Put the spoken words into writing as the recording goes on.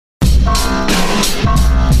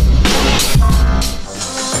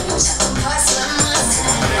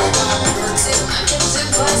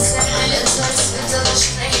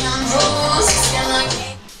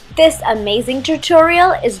This amazing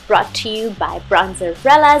tutorial is brought to you by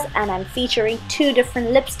Bronzerellaz, and I'm featuring 2 different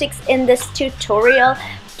lipsticks in this tutorial.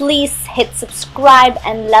 Please hit subscribe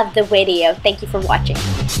and love the video. Thank you for watching.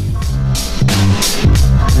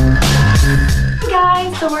 Hey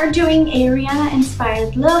guys, so we're doing a Rhianna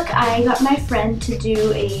Inspired look. I got my friend to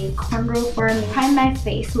do a cornrow for me. Prime my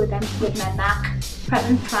face with my MAC Prep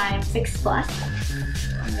and Prime Fix Plus.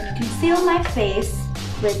 I'm going to conceal my face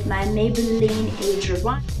with my Maybelline Age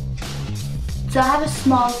Rewind. So I have a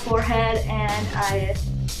small forehead and I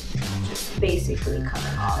just basically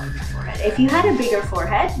cover all of my forehead. If you had a bigger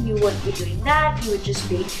forehead, you wouldn't be doing that. You would just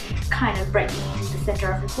be kind of brightening the center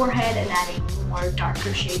of your forehead and adding more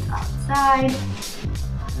darker shades outside.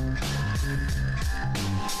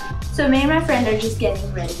 So me and my friend are just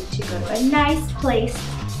getting ready to go to a nice place.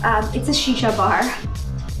 It's a shisha bar.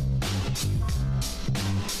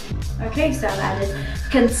 Okay, so I've added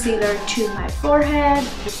concealer to my forehead,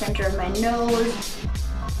 the center of my nose,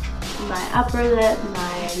 my upper lip,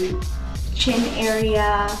 my chin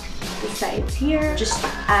area, the sides here. Just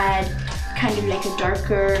add kind of like a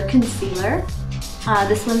darker concealer.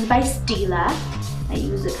 This one's by Stila. I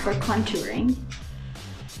use it for contouring.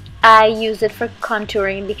 I use it for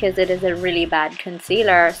contouring because it is a really bad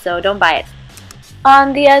concealer, so don't buy it.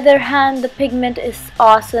 On the other hand, the pigment is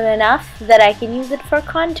awesome enough that I can use it for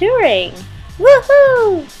contouring.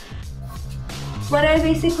 Woohoo! What I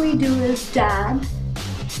basically do is dab,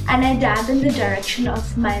 and I dab in the direction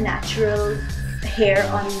of my natural hair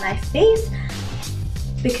on my face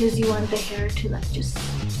because you want the hair to like just,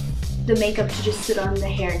 the makeup to just sit on the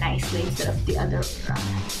hair nicely instead of the other way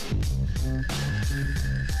around.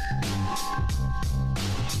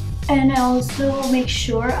 And I also make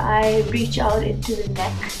sure I reach out into the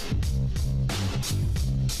neck.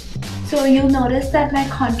 So you'll notice that my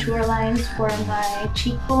contour lines for my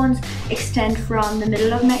cheekbones extend from the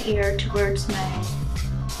middle of my ear towards my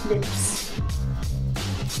lips.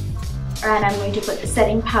 And I'm going to put the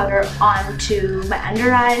setting powder onto my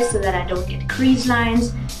under eyes so that I don't get crease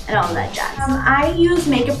lines and all that jazz. I use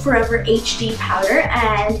Makeup Forever HD powder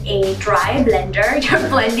and a dry blender. Your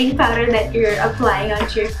blending powder that you're applying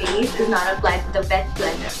onto your face is not applied with a wet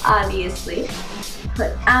blender, obviously.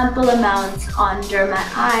 Put ample amounts under my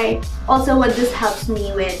eye. Also, what this helps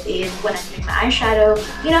me with is when I'm doing my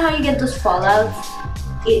eyeshadow, you know how you get those fallouts?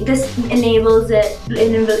 This enables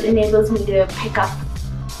me to pick up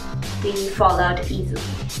the fallout easily.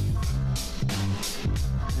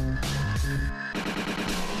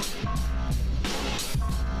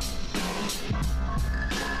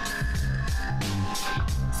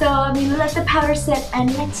 So I'm gonna let the powder sit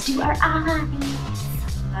and let's do our eyes.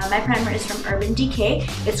 My primer is from Urban Decay.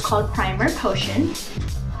 It's called Primer Potion.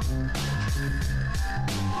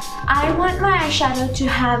 I want my eyeshadow to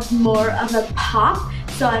have more of a pop,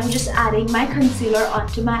 so I'm just adding my concealer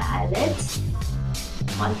onto my eyelids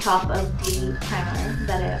on top of the primer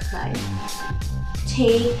that I applied.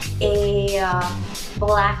 Take a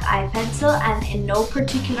black eye pencil, and in no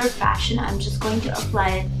particular fashion, I'm just going to apply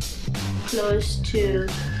it close to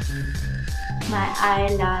my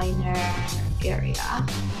eyeliner area. I'm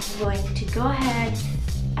going to go ahead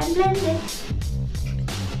and blend it.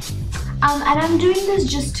 And I'm doing this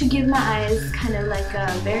just to give my eyes kind of like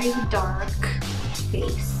a very dark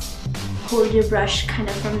base. Hold your brush kind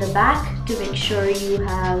of from the back to make sure you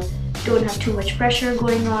don't have too much pressure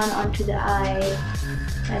going on onto the eye,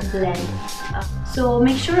 and blend up. So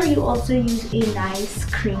make sure you also use a nice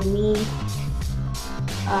creamy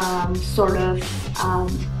sort of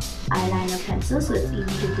eyeliner pencil so it's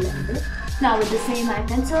easy to blend it. Now with the same eye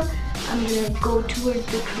pencil, I'm going to go towards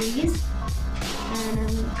the crease and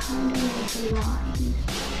I'm kind of make a line.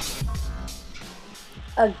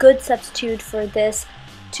 A good substitute for this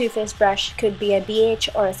Too Faced brush could be a BH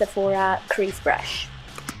or a Sephora crease brush.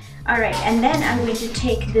 Alright, and then I'm going to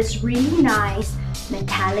take this really nice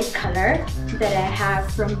metallic color that I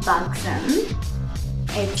have from Buxom.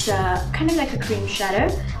 It's kind of like a cream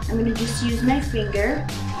shadow. I'm going to just use my finger,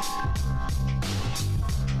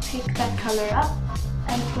 pick that color up,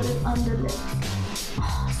 and put it on the lips.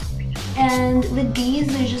 Oh, so beautiful. And with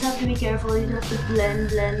these, you just have to be careful. You have to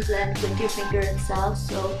blend with your finger itself.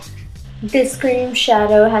 So this cream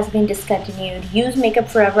shadow has been discontinued. Use Makeup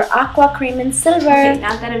Forever Aqua Cream in Silver. Okay,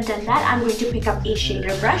 now that I've done that, I'm going to pick up a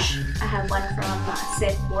shader brush. I have one from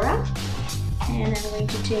Sephora. And I'm going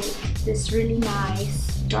to take this really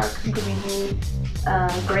nice dark green,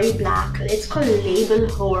 gray-black. It's called Label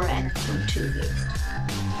Whore and it's from Too Faced.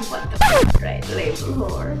 What the f***, right? Label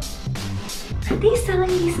Whore. Are they selling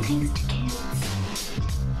these things to kids?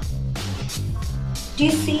 Do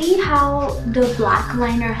you see how the black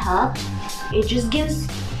liner helped? It just gives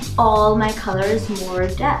all my colors more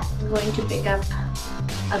depth. I'm going to pick up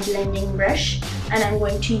a blending brush and I'm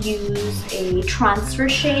going to use a transfer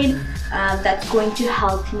shade that's going to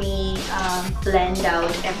help me blend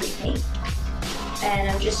out everything.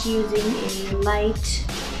 And I'm just using a light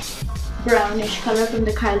brownish color from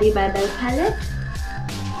the Kylie by Belle palette.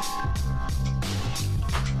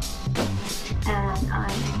 And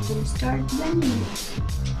I'm going to start blending it.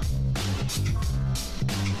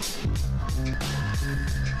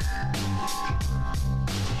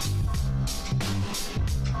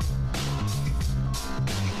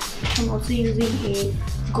 I'm also using a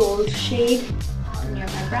gold shade near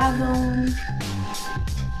my brow bone.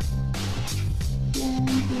 Blend,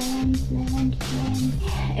 blend, blend, blend.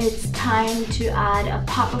 It's time to add a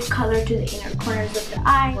pop of color to the inner corners of the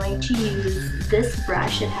eye. I'm going to use this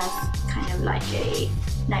brush. It has kind of like a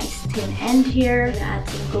nice thin end here. I'm gonna add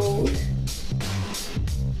some gold.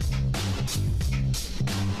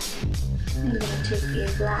 I'm gonna take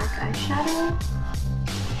a black eyeshadow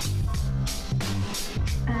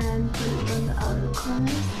and put it on the outer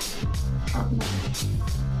corners of my eye.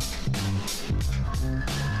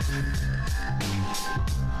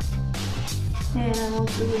 And I'm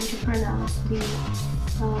also going to pronounce the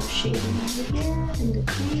shading over here in the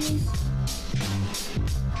crease.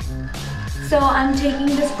 So I'm taking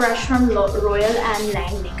this brush from Royal and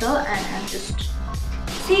Langnickel and I'm just...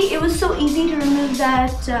 See, it was so easy to remove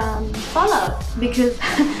that fallout because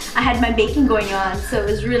I had my baking going on, so it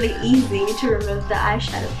was really easy to remove the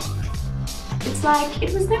eyeshadow fallout. It's like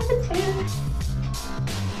it was never there.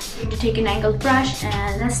 I'm going to take an angled brush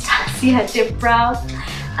and Anastasia Dip Brow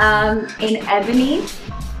in Ebony.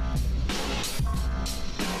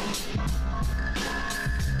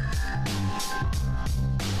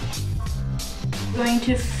 I'm going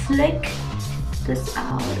to flick this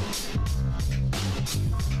out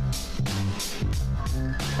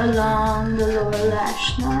along the lower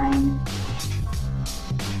lash line.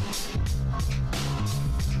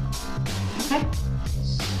 Okay,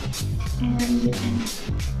 and you can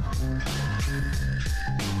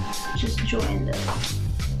just join this.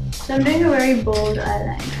 So I'm doing a very bold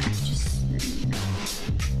eyeliner, just letting you know.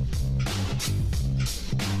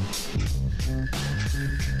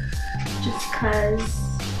 Just because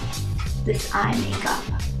this eye makeup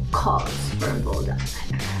calls for a bold eyeliner.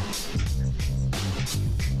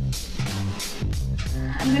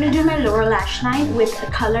 I'm gonna do my lower lash line with a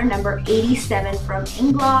color number 87 from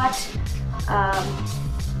Inglot.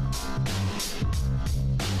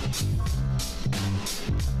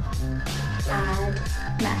 Add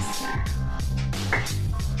mascara.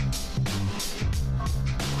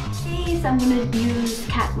 Okay, so I'm gonna use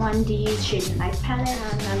Kat Von D's Shade and Light palette,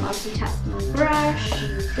 and I'm also testing the brush.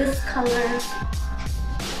 Use this color.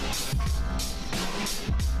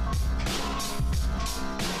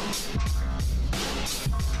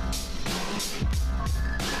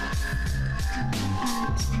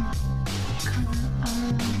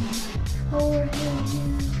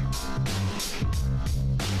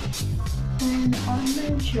 And on my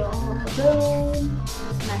jawbone, this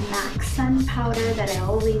is my MAC Sun powder that I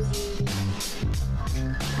always use.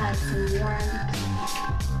 Add some warmth.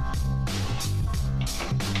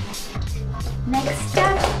 Next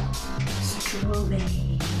step,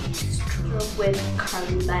 strobing. Strobe with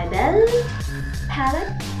Kylie by Belle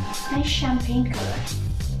palette. Nice champagne color.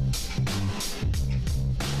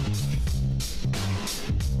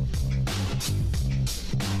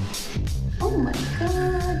 Oh my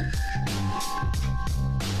god.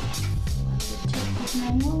 My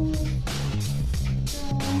nose.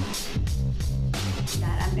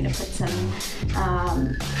 That I'm gonna put some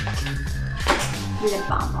lip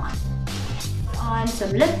balm on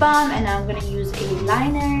some lip balm, and I'm gonna use a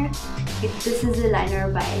liner. This is a liner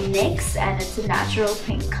by NYX and it's a natural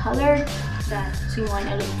pink color. So you want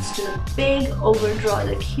your lips to look big, overdraw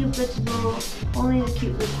the cupid's bow, only the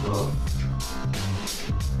cupid's bow,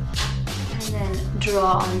 and then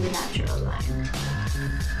draw on the natural line.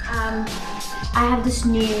 I have this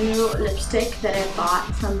new lipstick that I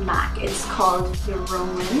bought from MAC. It's called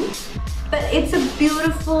Heroine, but it's a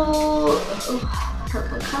beautiful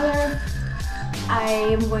purple color. I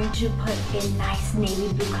am going to put a nice navy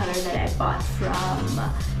blue color that I bought from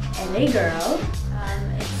LA Girl.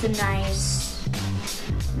 It's a nice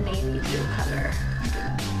navy blue color.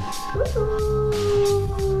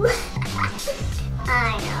 Ooh.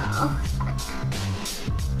 I know.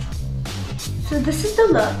 So this is the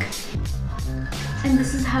look, and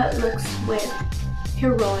this is how it looks with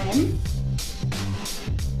Heroine.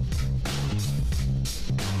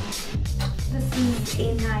 This is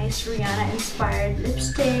a nice Rhianna Inspired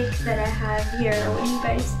lipstick that I have here. What do you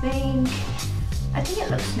guys think? I think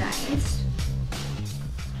it looks nice.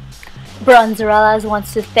 Bronzerellaz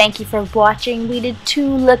wants to thank you for watching. We did 2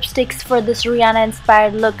 lipsticks for this Rhianna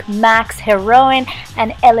Inspired look, Max Heroine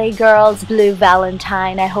and LA Girls Blue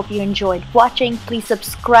Valentine. I hope you enjoyed watching. Please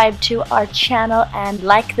subscribe to our channel and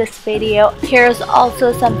like this video. Here's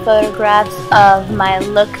also some photographs of my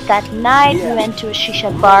look that night. We went to a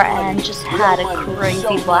shisha bar and just had a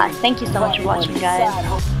crazy blast. Thank you so much for watching, guys.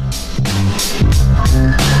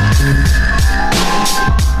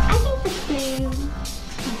 I think the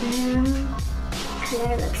blue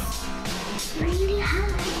color looks really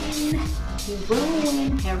hot.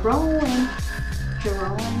 Heroine. I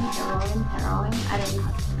don't know how to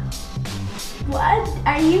pronounce. What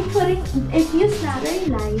are you putting? If you snap very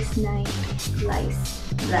nice light,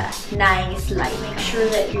 make sure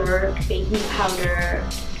that your baking powder,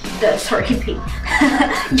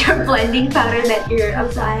 your blending powder that you're.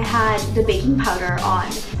 Also, I had the baking powder on.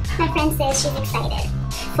 My friend says she's excited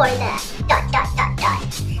for the ...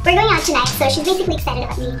 We're going out tonight, so she's basically excited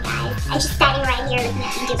about meeting guys. And she's standing right here looking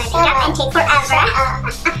at me do my makeup and take forever.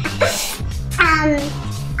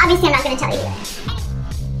 Obviously I'm not going to tell you either.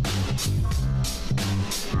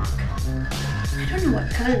 I don't know what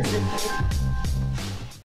color this is.